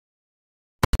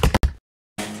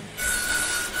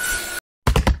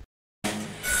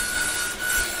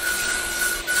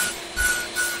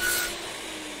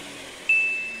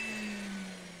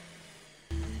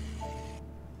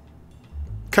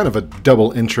kind of a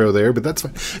double intro there, but that's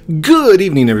fine. Good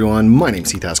evening, everyone. My name's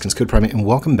Heath, Haskins, Code Primate, and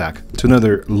welcome back to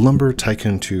another Lumber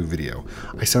Tycoon 2 video.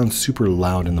 I sound super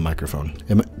loud in the microphone.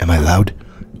 Am I loud?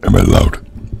 Am I loud?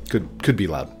 Could be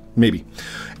loud. Maybe.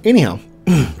 Anyhow,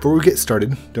 before we get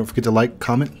started, don't forget to like,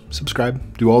 comment,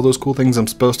 subscribe, do all those cool things I'm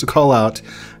supposed to call out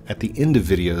at the end of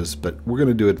videos, but we're going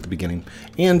to do it at the beginning.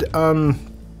 And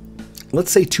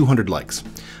let's say 200 likes.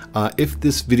 If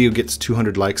this video gets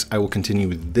 200 likes, I will continue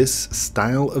with this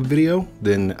style of video.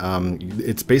 Then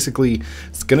it's going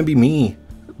to be me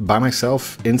by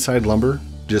myself inside Lumber,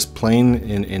 just playing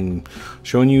and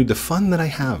showing you the fun that I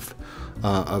have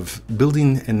of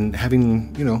building and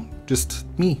having, you know, just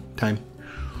me time.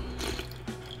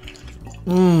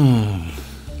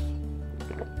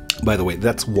 By the way,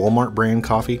 that's Walmart brand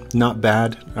coffee. Not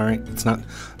bad. All right, it's not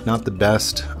the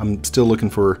best. I'm still looking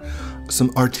for some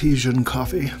artesian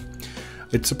coffee.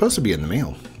 It's supposed to be in the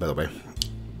mail, by the way.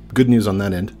 Good news on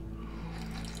that end.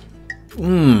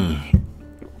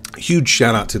 Huge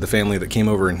shout out to the family that came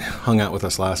over and hung out with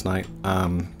us last night.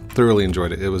 Thoroughly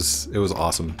enjoyed it. It was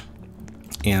awesome,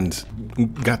 and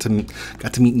got to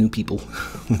meet new people.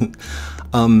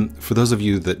 For those of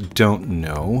you that don't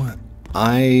know,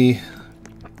 I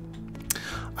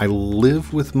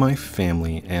live with my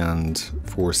family, and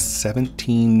for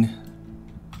 17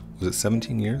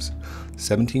 years?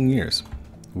 17 years.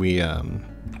 We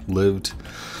lived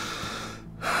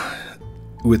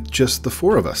with just the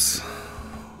four of us.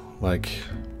 Like,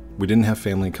 we didn't have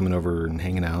family coming over and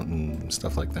hanging out and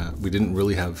stuff like that. We didn't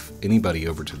really have anybody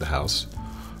over to the house,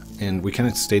 and we kind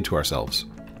of stayed to ourselves,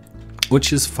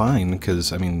 which is fine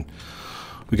because, I mean,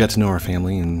 we got to know our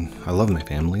family, and I love my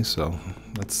family, so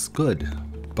that's good.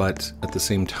 But at the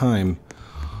same time,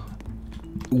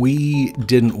 we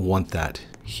didn't want that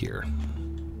here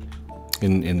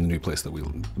in the new place that we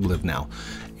live now.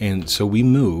 And so we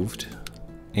moved,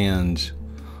 and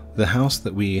the house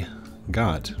that we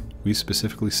got, we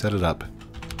specifically set it up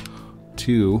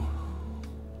to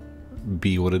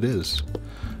be what it is.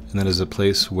 And that is a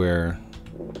place where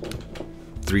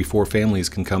 3-4 families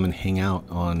can come and hang out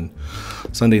on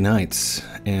Sunday nights,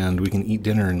 and we can eat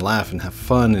dinner and laugh and have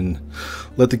fun and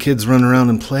let the kids run around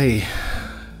and play.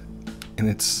 And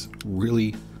it's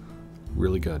really,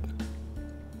 really good.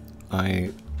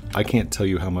 I can't tell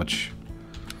you how much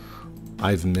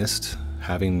I've missed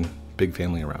having big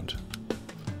family around.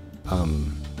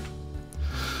 And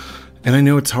I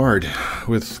know it's hard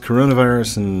with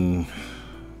coronavirus and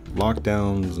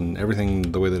lockdowns and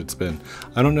everything the way that it's been.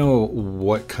 I don't know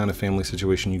what kind of family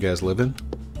situation you guys live in,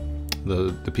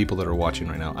 the people that are watching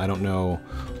right now. I don't know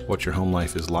what your home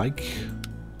life is like,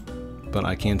 but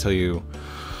I can tell you,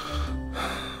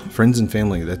 friends and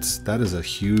family, that is a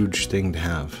huge thing to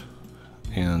have,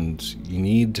 and you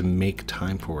need to make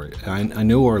time for it. I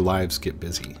know our lives get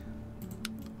busy.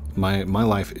 My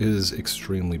life is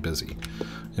extremely busy.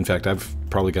 In fact, I've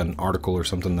probably got an article or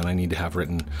something that I need to have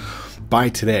written by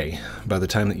today, by the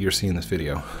time that you're seeing this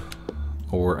video.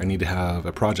 Or I need to have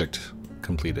a project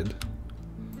completed.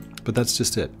 But that's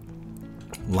just it.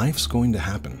 Life's going to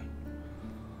happen.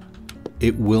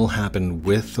 It will happen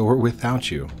with or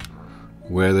without you,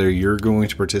 whether you're going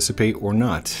to participate or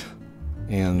not.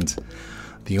 And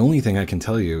the only thing I can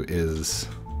tell you is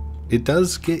it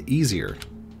does get easier.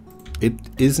 It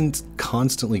isn't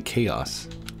constantly chaos.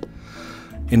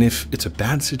 And if it's a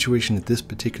bad situation at this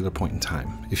particular point in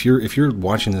time, if you're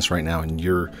watching this right now and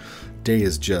your day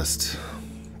is just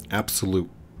absolute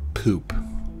poop,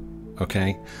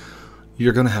 okay,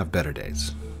 you're gonna have better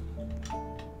days.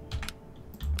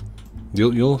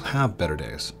 You'll have better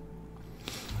days.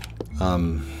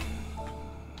 I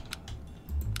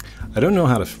don't know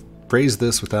how to phrase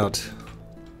this without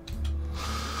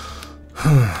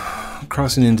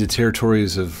crossing into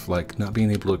territories of like not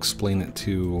being able to explain it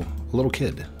to a little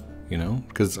kid, you know,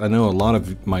 because I know a lot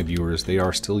of my viewers, they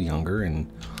are still younger, and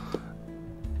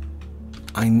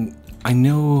I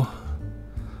know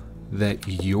that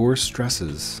your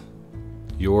stresses,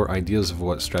 your ideas of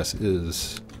what stress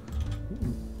is,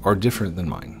 are different than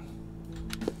mine,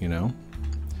 you know.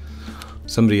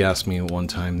 Somebody asked me at one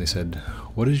time, they said,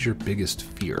 what is your biggest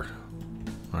fear?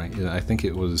 Right? I think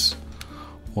it was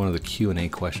one of the Q&A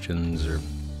questions or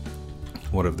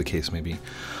whatever the case may be.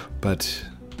 But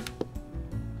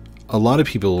a lot of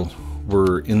people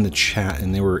were in the chat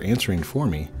and they were answering for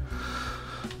me.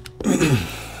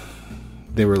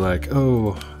 They were like,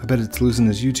 oh, I bet it's losing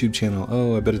his YouTube channel.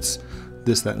 Oh, I bet it's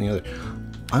this, that, and the other.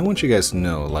 I want you guys to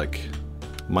know, like,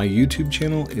 my YouTube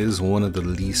channel is one of the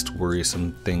least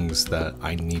worrisome things that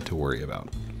I need to worry about,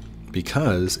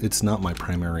 because it's not my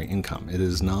primary income. It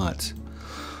is not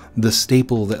the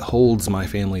staple that holds my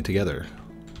family together.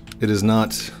 It is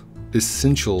not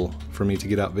essential for me to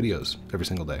get out videos every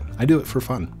single day. I do it for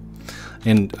fun.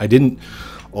 And I didn't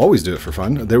always do it for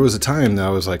fun. There was a time that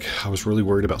I was really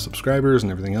worried about subscribers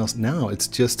and everything else. Now it's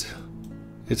just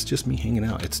me hanging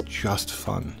out. It's just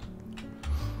fun.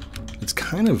 It's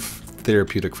kind of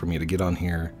therapeutic for me to get on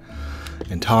here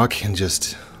and talk and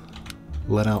just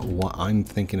let out what I'm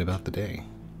thinking about the day.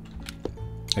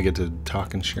 I get to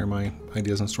talk and share my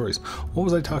ideas and stories. What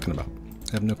was I talking about?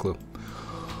 I have no clue.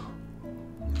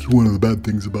 It's one of the bad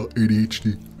things about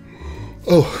ADHD.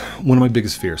 Oh, one of my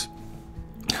biggest fears.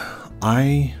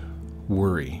 I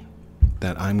worry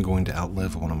that I'm going to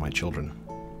outlive one of my children.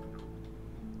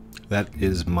 That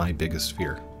is my biggest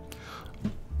fear.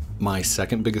 My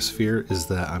second biggest fear is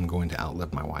that I'm going to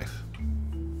outlive my wife.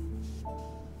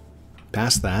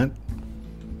 Past that,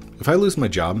 if I lose my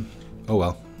job, oh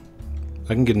well,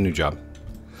 I can get a new job.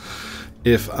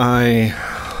 If I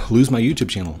lose my YouTube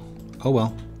channel, oh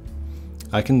well,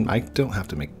 I don't have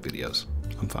to make videos.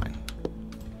 I'm fine.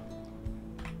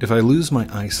 If I lose my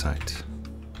eyesight,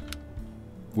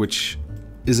 which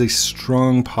is a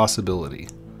strong possibility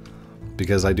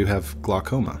because I do have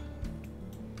glaucoma,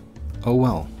 oh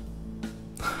well.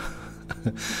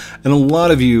 And a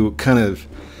lot of you kind of,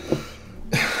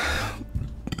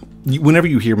 whenever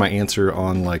you hear my answer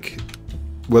on like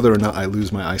whether or not I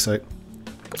lose my eyesight,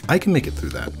 I can make it through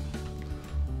that.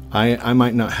 I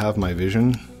might not have my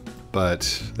vision,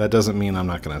 but that doesn't mean I'm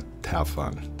not going to have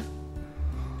fun.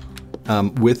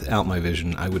 Without my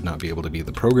vision, I would not be able to be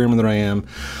the programmer that I am,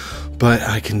 but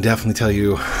I can definitely tell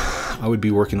you I would be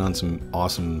working on some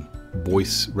awesome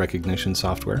voice recognition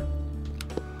software.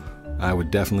 I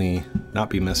would definitely not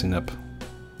be messing up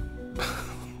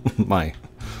my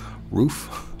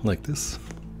roof like this,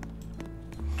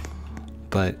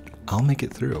 but I'll make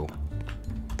it through.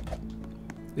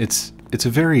 It's a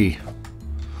very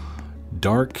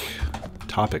dark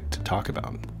topic to talk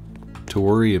about, to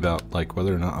worry about like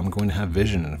whether or not I'm going to have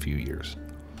vision in a few years.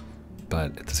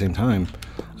 But at the same time,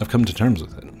 I've come to terms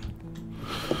with it.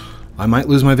 I might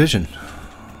lose my vision.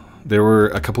 There were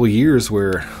a couple of years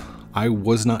where I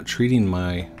was not treating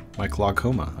my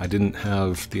glaucoma. I didn't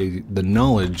have the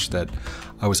knowledge that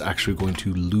I was actually going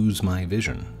to lose my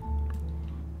vision.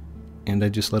 And I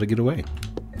just let it get away,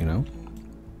 you know?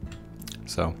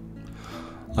 So,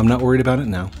 I'm not worried about it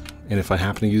now. And if I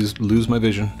happen to lose my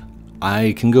vision,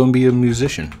 I can go and be a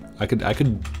musician. I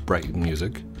could write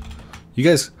music. You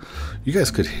guys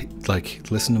could like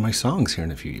listen to my songs here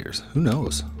in a few years. Who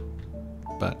knows?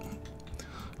 But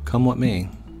come what may,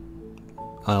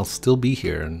 I'll still be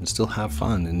here and still have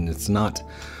fun, and it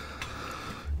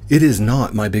is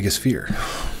not my biggest fear.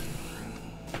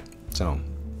 So,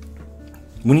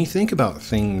 when you think about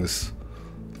things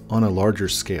on a larger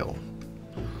scale,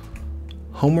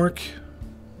 homework's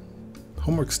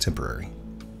temporary.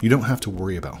 You don't have to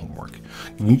worry about homework.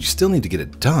 You still need to get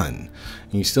it done,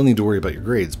 and you still need to worry about your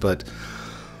grades, but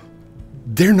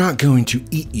they're not going to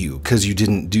eat you because you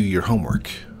didn't do your homework.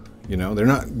 You know, they're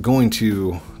not going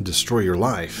to destroy your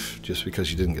life just because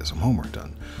you didn't get some homework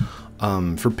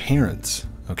done. For parents,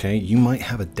 okay, you might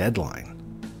have a deadline.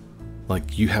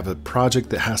 Like you have a project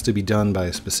that has to be done by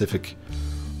a specific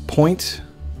point.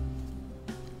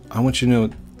 I want you to know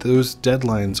those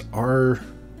deadlines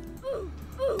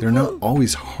they're not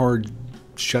always hard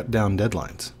shut down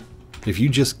deadlines. If you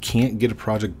just can't get a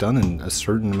project done in a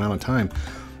certain amount of time,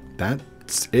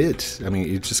 that's it. I mean,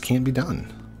 it just can't be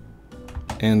done.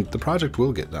 And the project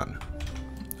will get done.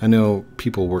 I know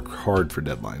people work hard for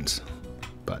deadlines,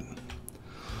 but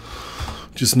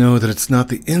just know that it's not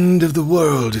the end of the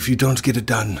world if you don't get it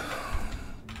done.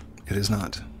 It is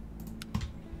not.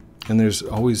 And there's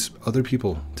always other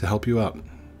people to help you out.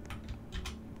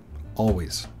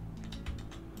 Always.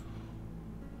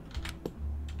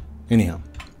 Anyhow,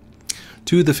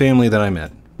 to the family that I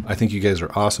met, I think you guys are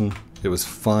awesome. It was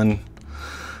fun.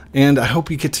 And I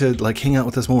hope you get to like hang out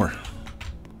with us more.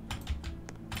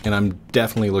 And I'm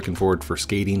definitely looking forward for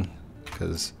skating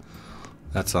because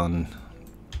that's on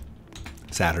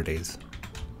Saturdays.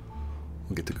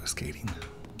 We'll get to go skating.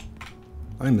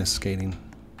 I miss skating.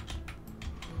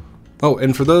 Oh,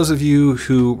 and for those of you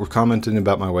who were commenting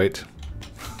about my weight,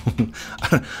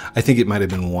 I think it might have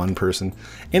been one person.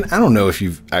 And I don't know if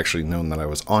you've actually known that I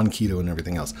was on keto and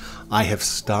everything else. I have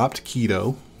stopped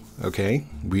keto, okay?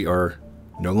 We are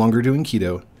no longer doing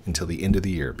keto until the end of the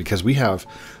year because we have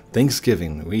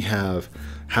Thanksgiving, we have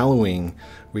Halloween,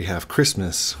 we have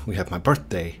Christmas, we have my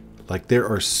birthday. Like there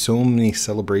are so many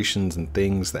celebrations and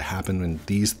things that happen in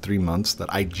these 3 months that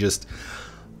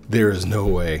there is no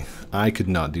way I could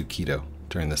not do keto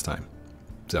during this time.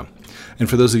 So, and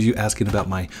for those of you asking about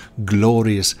my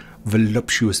glorious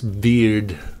voluptuous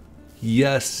beard.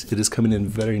 Yes, it is coming in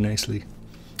very nicely.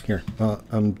 Here,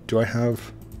 do I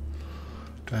have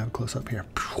a close up here?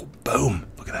 Boom!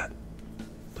 Look at that.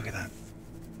 Look at that.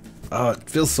 Oh, it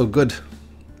feels so good.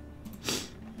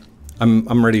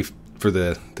 I'm ready for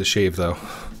the shave though.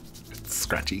 It's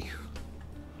scratchy.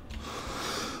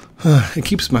 It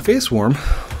keeps my face warm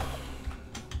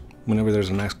whenever there's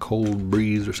a nice cold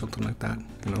breeze or something like that,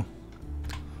 you know.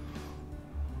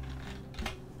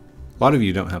 A lot of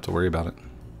you don't have to worry about it.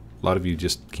 A lot of you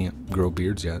just can't grow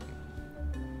beards yet.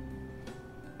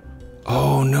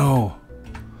 Oh no!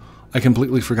 I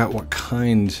completely forgot what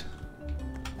kind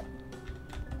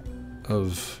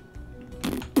of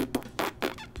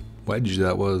wedge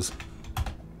that was.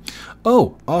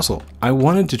 Oh, also, I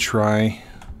wanted to try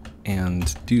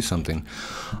and do something.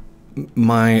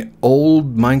 My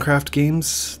old Minecraft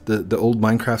games, the old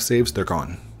Minecraft saves, they're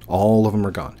gone. All of them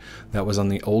are gone. That was on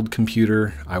the old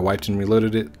computer. I wiped and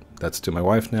reloaded it. That's to my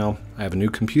wife now. I have a new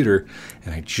computer,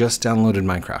 and I just downloaded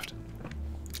Minecraft.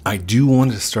 I do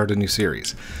want to start a new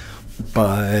series,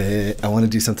 but I want to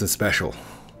do something special,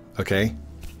 okay?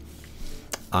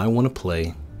 I want to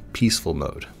play peaceful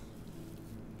mode.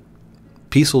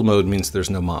 Peaceful mode means there's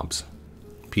no mobs.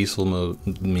 Peaceful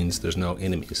mode means there's no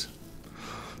enemies.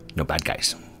 No bad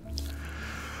guys.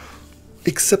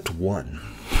 Except one.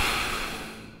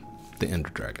 The Ender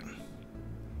Dragon.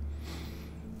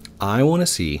 I want to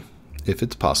see if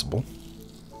it's possible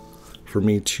for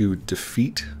me to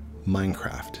defeat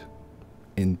Minecraft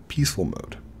in peaceful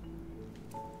mode.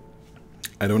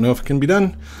 I don't know if it can be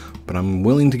done, but I'm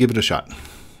willing to give it a shot.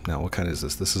 Now, what kind is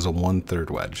this? This is a 1/3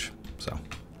 wedge. So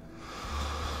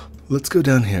let's go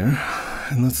down here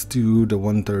and let's do the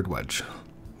 1/3 wedge.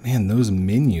 Man, those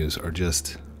menus are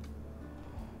just...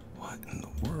 what in the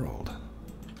world?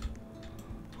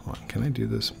 Hold on, can I do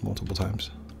this multiple times?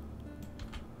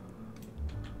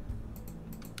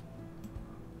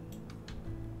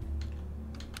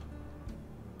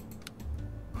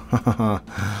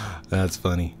 That's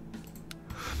funny.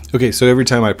 Okay, so every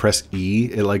time I press E,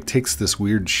 it like takes this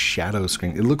weird shadow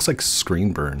screen. It looks like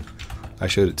screen burn. I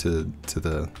showed it to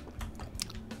the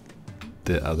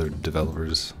other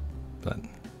developers, but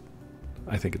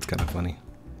I think it's kind of funny.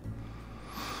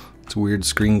 It's a weird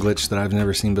screen glitch that I've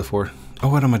never seen before. Oh,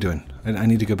 what am I doing? I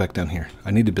need to go back down here.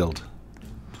 I need to build.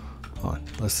 Hold on.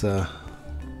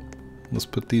 Let's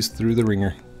put these through the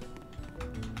ringer.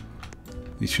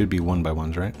 These should be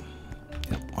 1x1s, right?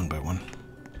 Yep, 1x1.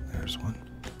 There's one.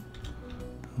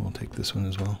 We'll take this one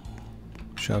as well.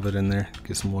 Shove it in there.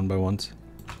 Get some 1x1s.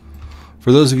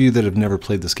 For those of you that have never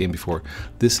played this game before,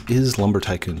 this is Lumber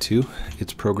Tycoon 2.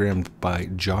 It's programmed by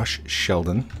Josh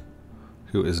Sheldon,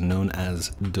 who is known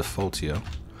as Defaultio.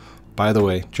 By the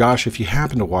way, Josh, if you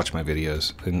happen to watch my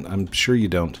videos, and I'm sure you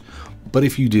don't, but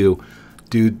if you do,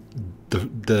 dude,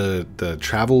 the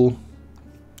travel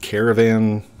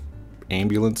caravan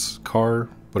ambulance car,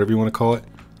 whatever you want to call it,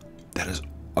 that is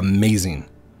amazing.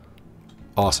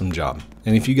 Awesome job.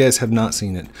 And if you guys have not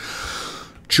seen it,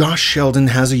 Josh Sheldon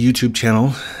has a YouTube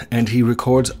channel and he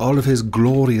records all of his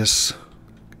glorious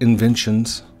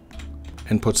inventions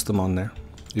and puts them on there.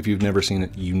 If you've never seen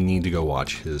it, you need to go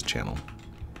watch his channel.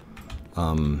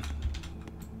 In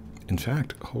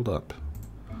fact, hold up.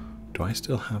 Do I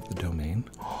still have the domain?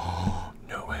 Oh,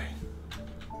 no way.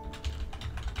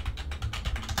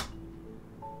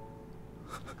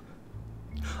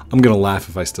 I'm gonna laugh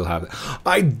if I still have it.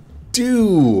 I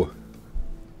do!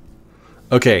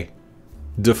 Okay,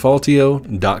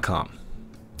 Defaultio.com.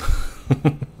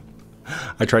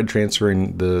 I tried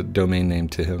transferring the domain name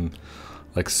to him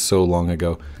like so long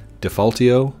ago.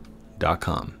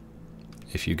 Defaultio.com.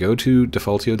 If you go to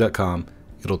Defaultio.com,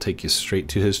 it'll take you straight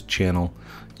to his channel.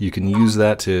 You can use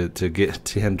that to get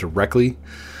to him directly.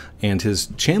 And his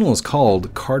channel is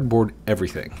called Cardboard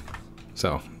Everything.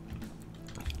 So,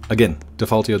 again,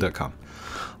 Defaultio.com.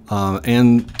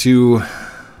 And to...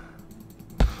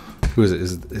 who is it?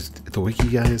 Is it the Wiki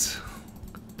guys?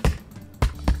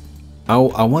 I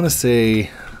want to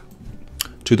say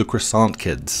to the Croissant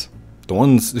kids. The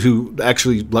ones who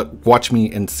actually watch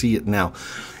me and see it now.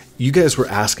 You guys were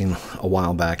asking a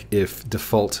while back if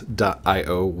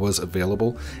Default.io was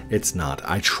available. It's not.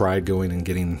 I tried going and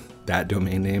getting that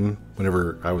domain name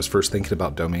whenever I was first thinking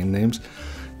about domain names.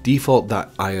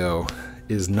 Default.io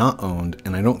is not owned,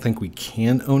 and I don't think we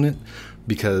can own it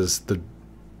because the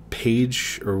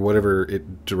page or whatever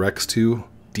it directs to,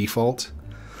 default,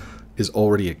 is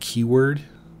already a keyword.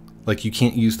 Like you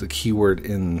can't use the keyword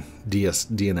in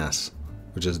DNS,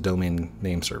 which is domain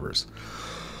name servers.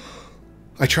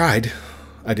 I tried,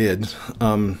 I did,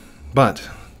 but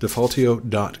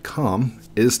Defaultio.com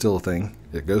is still a thing,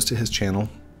 It goes to his channel.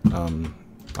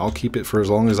 I'll keep it for as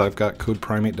long as I've got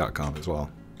codeprimate.com as well.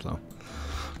 So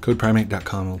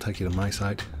codeprimate.com will take you to my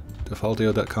site.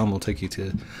 Defaultio.com will take you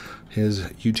to his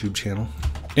YouTube channel.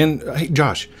 And hey,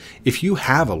 Josh, if you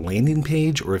have a landing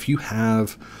page, or if you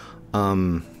have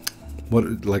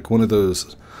like one of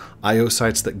those IO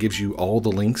sites that gives you all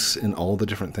the links and all the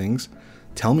different things,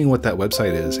 tell me what that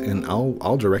website is, and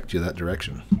I'll direct you that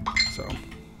direction. So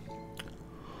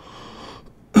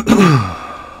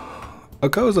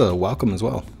Akoza, welcome as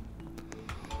well.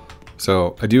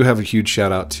 So I do have a huge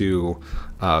shout out to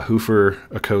Hoofer,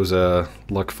 Akoza,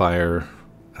 Luckfire,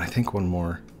 and I think one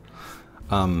more.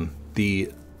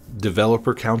 The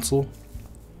Developer Council.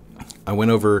 I went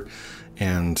over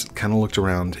and kind of looked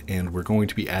around, and we're going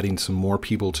to be adding some more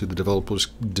people to the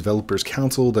Developers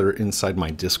Council that are inside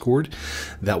my Discord.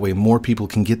 That way more people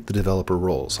can get the developer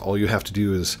roles. All you have to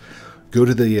do is go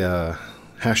to the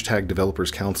hashtag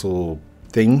Developers Council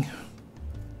thing,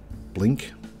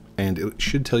 link, and it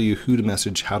should tell you who to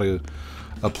message, how to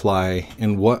apply,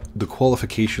 and what the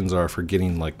qualifications are for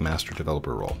getting like master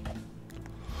developer role.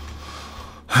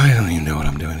 I don't even know what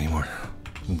I'm doing anymore.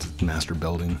 It's master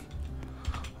building.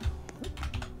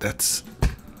 That's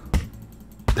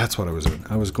what I was doing.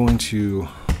 I was going to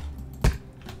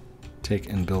take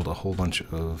and build a whole bunch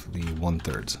of the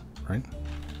 1/3s, right?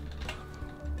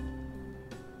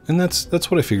 And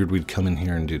that's what I figured we'd come in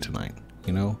here and do tonight,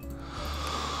 you know?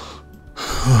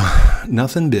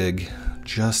 Nothing big,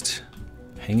 just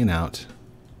hanging out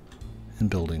and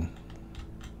building.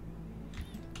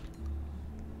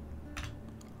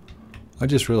 I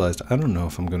just realized I don't know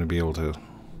if I'm going to be able to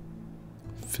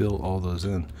fill all those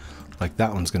in. Like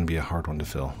that one's going to be a hard one to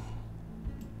fill.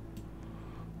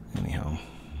 Anyhow,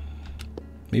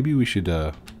 maybe we should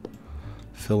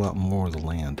fill out more of the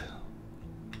land,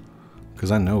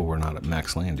 because I know we're not at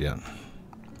max land yet.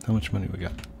 How much money we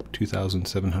got?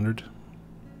 2,700.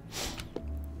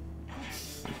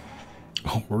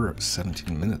 Oh, we're at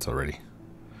 17 minutes already.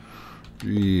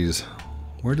 Jeez,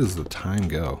 where does the time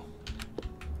go?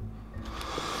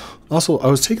 Also, I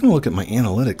was taking a look at my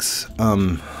analytics.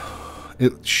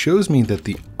 It shows me that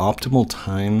the optimal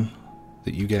time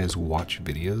that you guys watch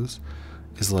videos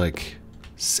is like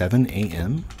 7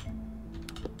 a.m.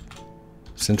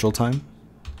 Central Time.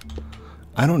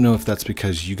 I don't know if that's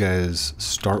because you guys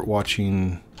start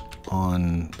watching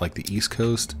on like the East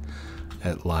Coast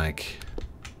at like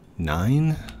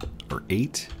 9 or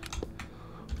 8,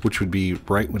 which would be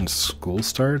right when school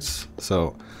starts.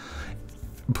 So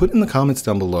put in the comments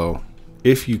down below,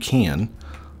 if you can,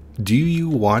 do you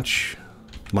watch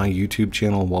my YouTube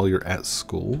channel while you're at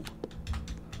school?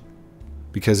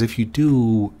 Because if you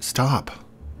do, stop.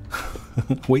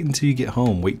 Wait until you get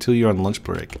home. Wait till you're on lunch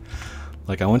break.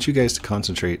 Like, I want you guys to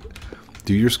concentrate,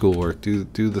 do your schoolwork, do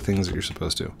the things that you're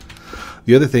supposed to.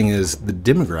 The other thing is the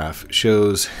demographic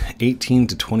shows 18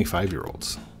 to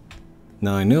 25-year-olds.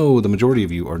 Now, I know the majority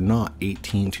of you are not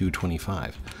 18 to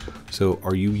 25. So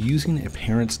are you using a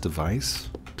parent's device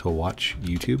to watch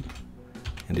YouTube?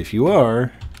 And if you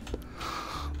are,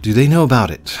 do they know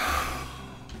about it?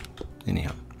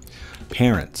 Anyhow,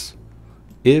 parents,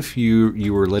 if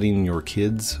you were letting your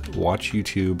kids watch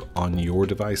YouTube on your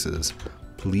devices,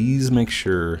 please make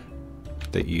sure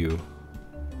that you...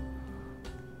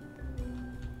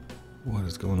 What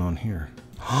is going on here?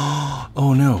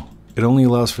 Oh no, it only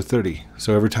allows for 30.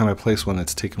 So every time I place one,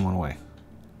 it's taking one away.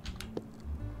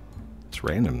 It's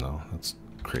random though, that's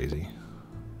crazy.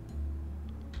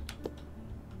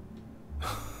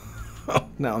 Oh,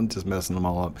 now I'm just messing them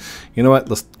all up. You know what?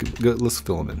 Let's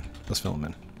fill them in. Let's fill them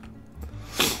in.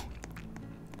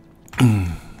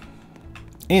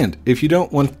 And if you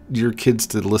don't want your kids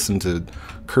to listen to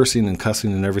cursing and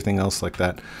cussing and everything else like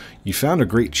that, you found a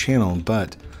great channel,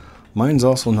 but mine's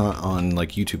also not on like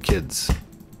YouTube Kids.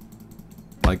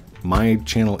 Like, my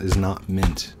channel is not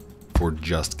meant for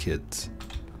just kids.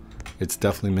 It's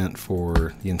definitely meant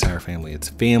for the entire family. It's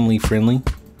family friendly,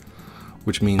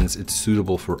 which means it's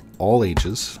suitable for all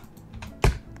ages.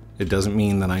 It doesn't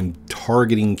mean that I'm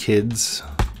targeting kids,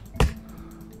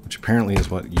 which apparently is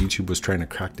what YouTube was trying to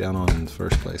crack down on in the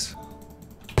first place.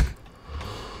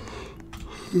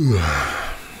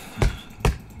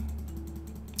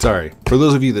 Sorry, for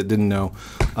those of you that didn't know,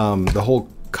 the whole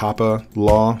COPPA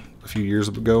law a few years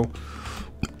ago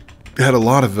had a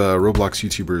lot of Roblox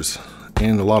YouTubers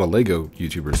and a lot of Lego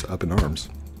YouTubers up in arms.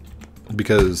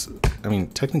 Because, I mean,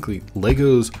 technically,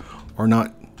 Legos are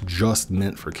not just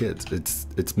meant for kids.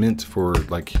 It's meant for,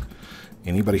 like,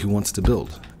 anybody who wants to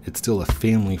build. It's still a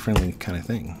family-friendly kind of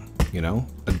thing, you know?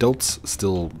 Adults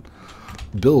still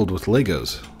build with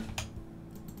Legos.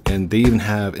 And they even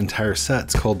have entire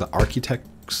sets called the Architect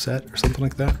set or something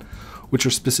like that, which are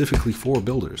specifically for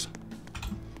builders.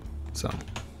 So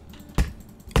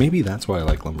maybe that's why I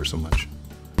like lumber so much.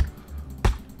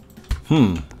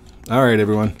 All right,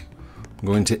 everyone. I'm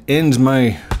going to end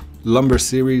my lumber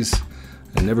series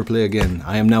and never play again.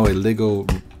 I am now a Lego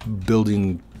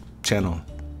building channel.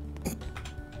 I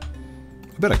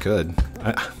bet I could.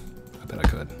 I bet I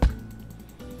could.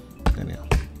 Anyhow.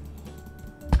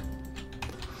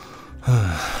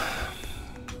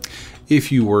 If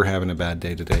you were having a bad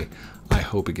day today, I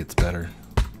hope it gets better.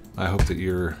 I hope that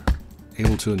you're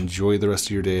able to enjoy the rest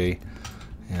of your day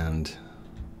and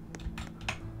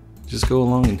just go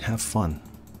along and have fun,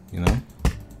 you know?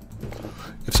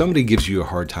 If somebody gives you a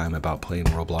hard time about playing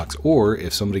Roblox, or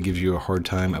if somebody gives you a hard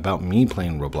time about me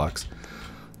playing Roblox,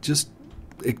 just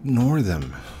ignore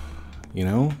them. You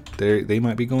know, they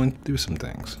might be going through some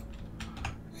things,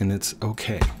 and it's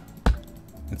okay.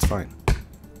 It's fine.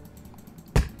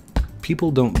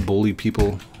 People don't bully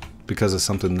people because of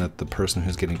something that the person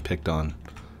who's getting picked on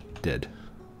did.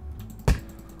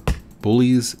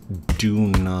 Bullies do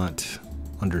not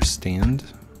understand.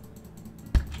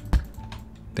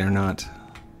 They're not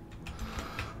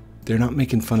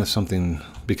making fun of something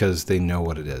because they know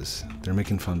what it is. They're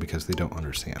making fun because they don't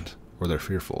understand, or they're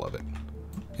fearful of it.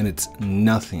 And it's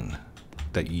nothing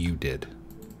that you did.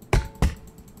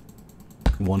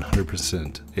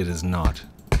 100%, it is not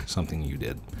something you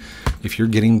did. If you're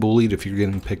getting bullied, if you're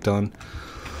getting picked on,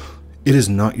 it is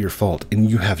not your fault, and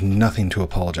you have nothing to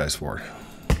apologize for.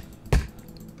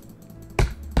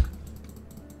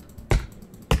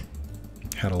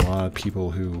 Had a lot of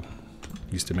people who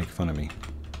used to make fun of me,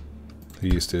 who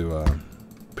used to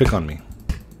pick on me,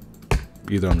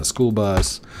 either on the school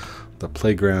bus, the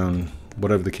playground,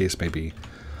 whatever the case may be.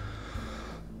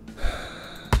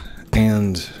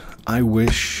 And I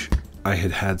wish I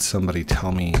had had somebody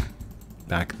tell me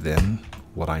back then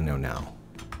what I know now.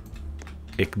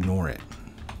 Ignore it.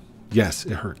 Yes,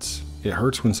 it hurts. It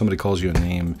hurts when somebody calls you a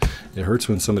name. It hurts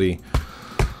when somebody,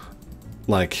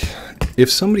 like, if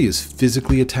somebody is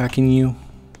physically attacking you,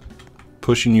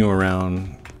 pushing you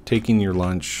around, taking your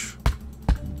lunch,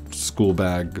 school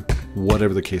bag,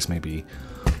 whatever the case may be,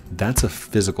 that's a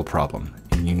physical problem,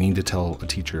 and you need to tell a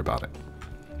teacher about it.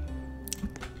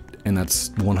 And that's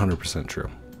 100% true,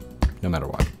 no matter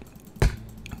what.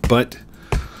 But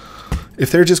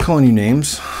if they're just calling you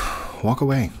names, walk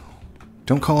away.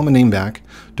 Don't call them a name back.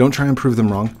 Don't try and prove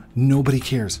them wrong. Nobody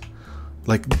cares.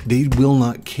 Like, they will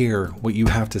not care what you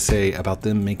have to say about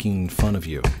them making fun of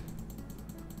you.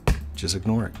 Just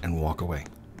ignore it and walk away.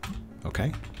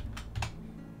 Okay?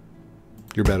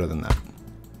 You're better than that.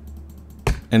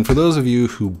 And for those of you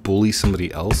who bully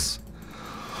somebody else,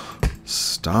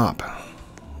 stop.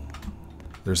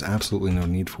 There's absolutely no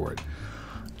need for it.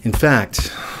 In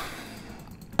fact,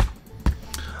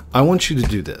 I want you to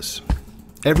do this.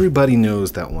 Everybody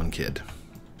knows that one kid.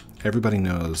 Everybody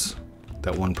knows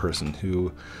that one person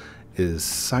who is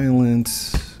silent.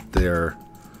 Their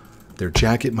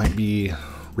jacket might be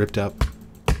ripped up.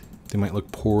 They might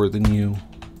look poorer than you.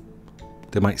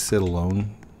 They might sit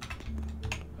alone.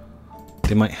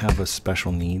 They might have a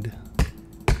special need.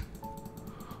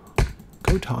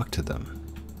 Go talk to them.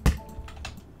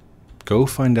 Go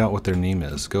find out what their name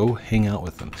is. Go hang out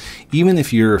with them. Even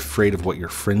if you're afraid of what your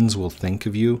friends will think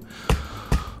of you,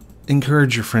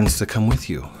 encourage your friends to come with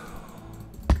you.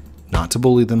 Not to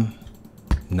bully them,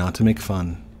 not to make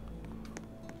fun,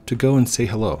 to go and say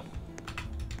hello.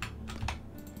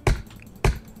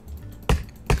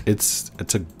 It's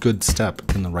a good step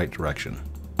in the right direction.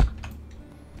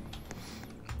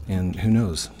 And who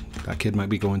knows, that kid might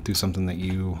be going through something that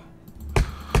you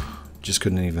just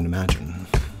couldn't even imagine.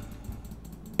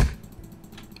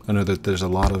 I know that there's a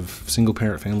lot of single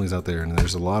parent families out there, and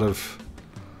there's a lot of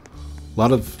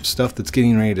stuff that's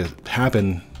getting ready to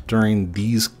happen during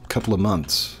these couple of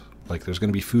months. Like, there's going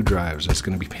to be food drives, there's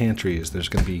going to be pantries, there's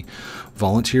going to be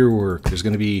volunteer work, there's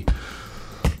going to be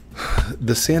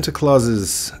the Santa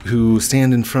Clauses who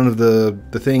stand in front of the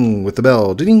thing with the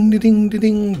bell, ding ding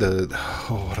ding,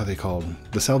 what are they called?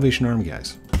 The Salvation Army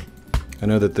guys. I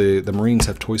know that the Marines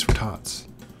have Toys for Tots.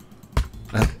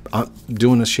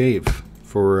 Doing a shave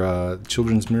for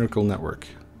Children's Miracle Network.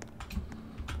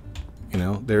 You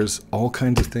know, there's all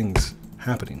kinds of things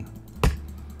happening.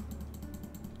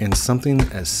 And something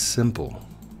as simple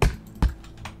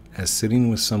as sitting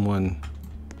with someone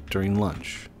during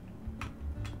lunch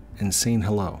and saying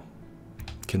hello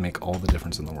can make all the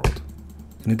difference in the world.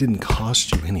 And it didn't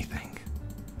cost you anything.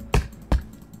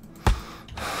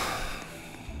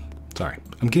 Sorry,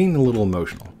 I'm getting a little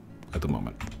emotional at the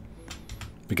moment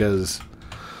because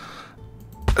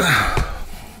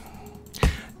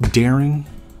Darren,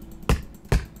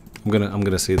 I'm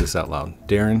gonna say this out loud.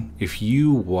 Darren, if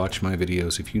you watch my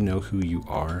videos, if you know who you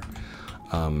are,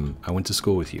 I went to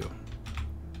school with you,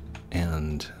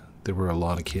 and there were a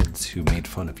lot of kids who made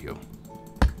fun of you.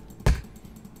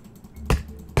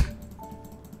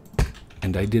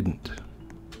 And I didn't.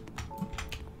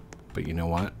 But you know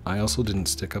what? I also didn't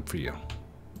stick up for you.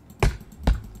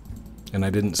 And I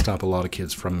didn't stop a lot of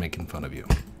kids from making fun of you.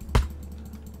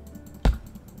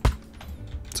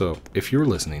 So, if you're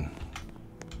listening,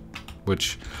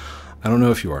 which I don't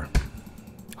know if you are,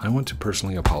 I want to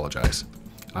personally apologize.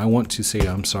 I want to say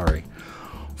I'm sorry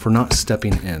for not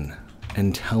stepping in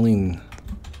and telling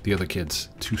the other kids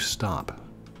to stop.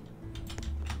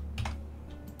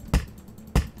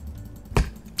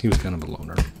 He was kind of a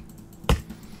loner.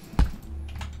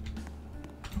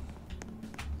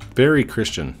 Very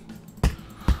Christian.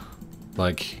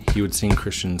 Like, he would sing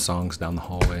Christian songs down the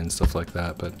hallway and stuff like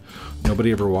that, but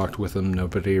nobody ever walked with him,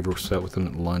 nobody ever sat with him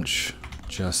at lunch.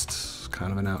 Just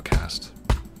kind of an outcast.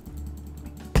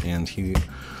 And he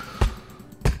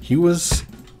was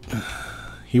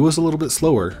a little bit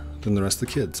slower than the rest of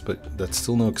the kids, but that's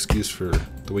still no excuse for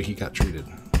the way he got treated.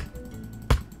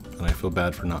 And I feel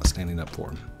bad for not standing up for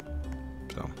him.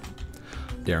 So,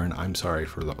 Darren, I'm sorry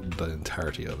for the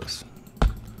entirety of this.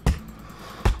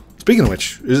 Speaking of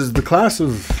which, is the class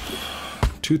of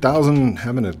 2000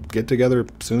 having a get-together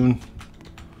soon?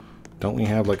 Don't we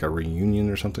have like a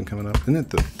reunion or something coming up? Isn't it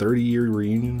the 30-year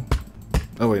reunion?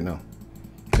 Oh, wait, no.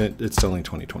 It's only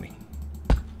 2020.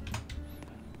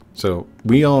 So,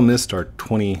 we all missed our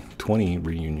 2020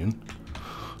 reunion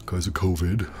because of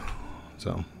COVID.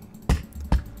 So,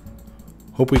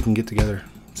 hope we can get together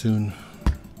soon.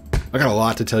 I got a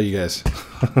lot to tell you guys.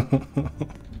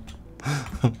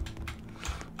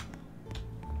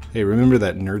 Hey, remember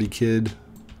that nerdy kid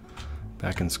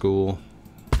back in school?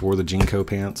 Wore the Jinko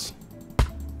pants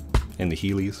and the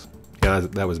Heelys? Yeah,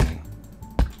 that was me.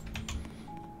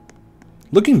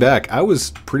 Looking back, I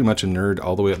was pretty much a nerd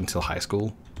all the way up until high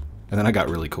school. And then I got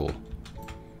really cool.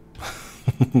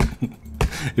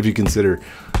 If you consider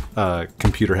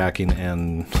computer hacking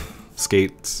and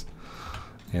skates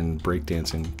and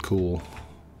breakdancing cool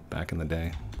back in the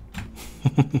day.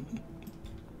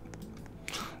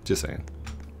 Just saying.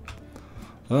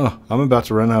 Oh, I'm about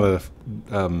to run out of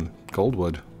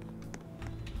Goldwood.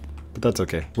 But that's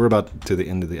okay. We're about to the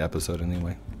end of the episode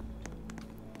anyway.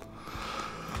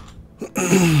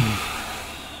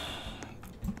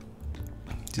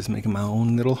 Just making my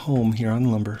own little home here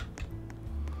on Lumber.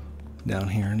 Down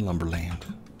here in Lumberland.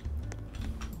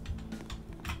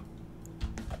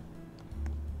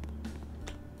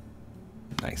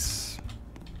 Nice.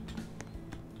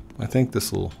 I think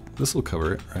this'll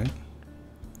cover it, right?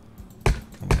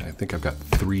 I think I've got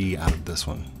 3 out of this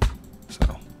one.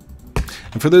 So,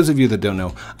 and for those of you that don't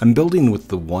know, I'm building with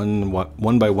the one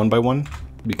by one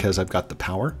because I've got the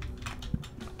power.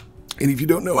 And if you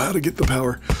don't know how to get the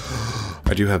power,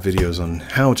 I do have videos on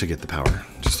how to get the power.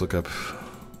 Just look up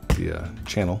the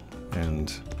channel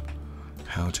and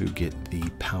how to get the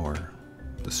power,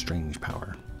 the strange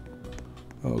power.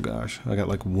 Oh gosh, I got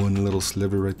like one little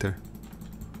sliver right there.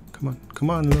 Come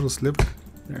on, little sliver.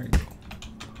 There you go.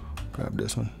 Grab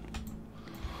this one.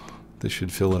 This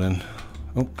should fill it in.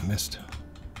 Oh, I missed.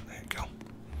 There you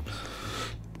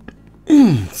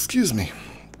go. Excuse me.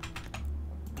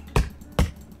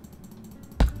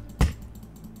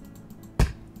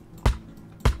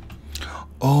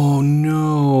 Oh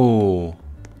no!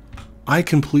 I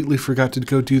completely forgot to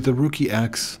go do the Ruki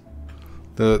axe.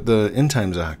 The end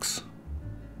times axe.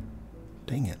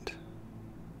 Dang it.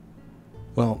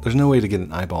 Well, there's no way to get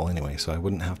an eyeball anyway, so I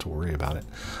wouldn't have to worry about it.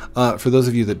 For those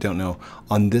of you that don't know,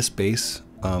 on this base,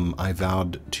 I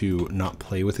vowed to not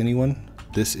play with anyone.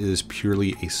 This is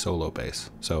purely a solo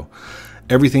base. So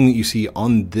everything that you see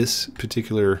on this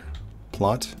particular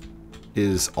plot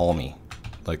is all me.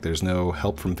 Like, there's no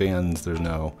help from fans, there's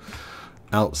no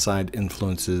outside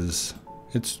influences.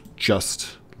 It's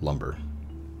just Lumber.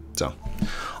 So,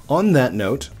 on that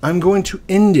note, I'm going to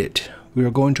end it. We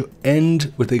are going to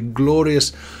end with a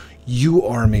glorious, you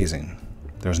are amazing.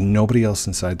 There's nobody else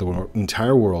inside the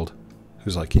entire world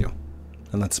who's like you.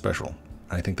 And that's special.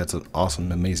 I think that's an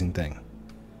awesome, amazing thing.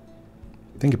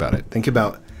 Think about it. Think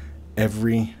about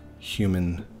every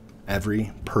human,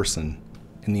 every person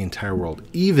in the entire world.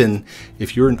 Even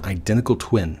if you're an identical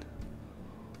twin,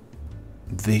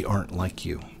 they aren't like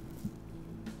you.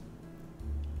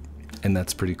 And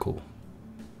that's pretty cool.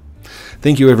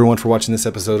 Thank you everyone for watching this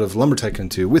episode of Lumber Tycoon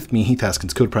 2 with me, Heath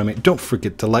Haskins, Code Primate. Don't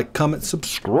forget to like, comment,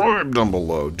 subscribe down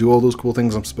below. Do all those cool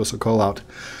things I'm supposed to call out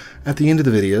at the end of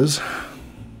the videos.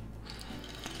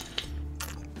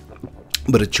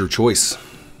 But it's your choice.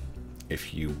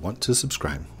 If you want to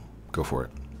subscribe, go for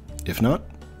it. If not,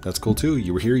 that's cool too.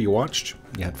 You were here, you watched,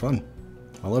 you had fun.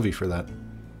 I love you for that.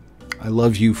 I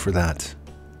love you for that.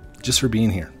 Just for being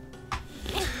here.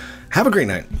 Have a great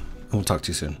night. We'll talk to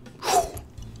you soon.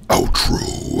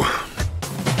 Outro.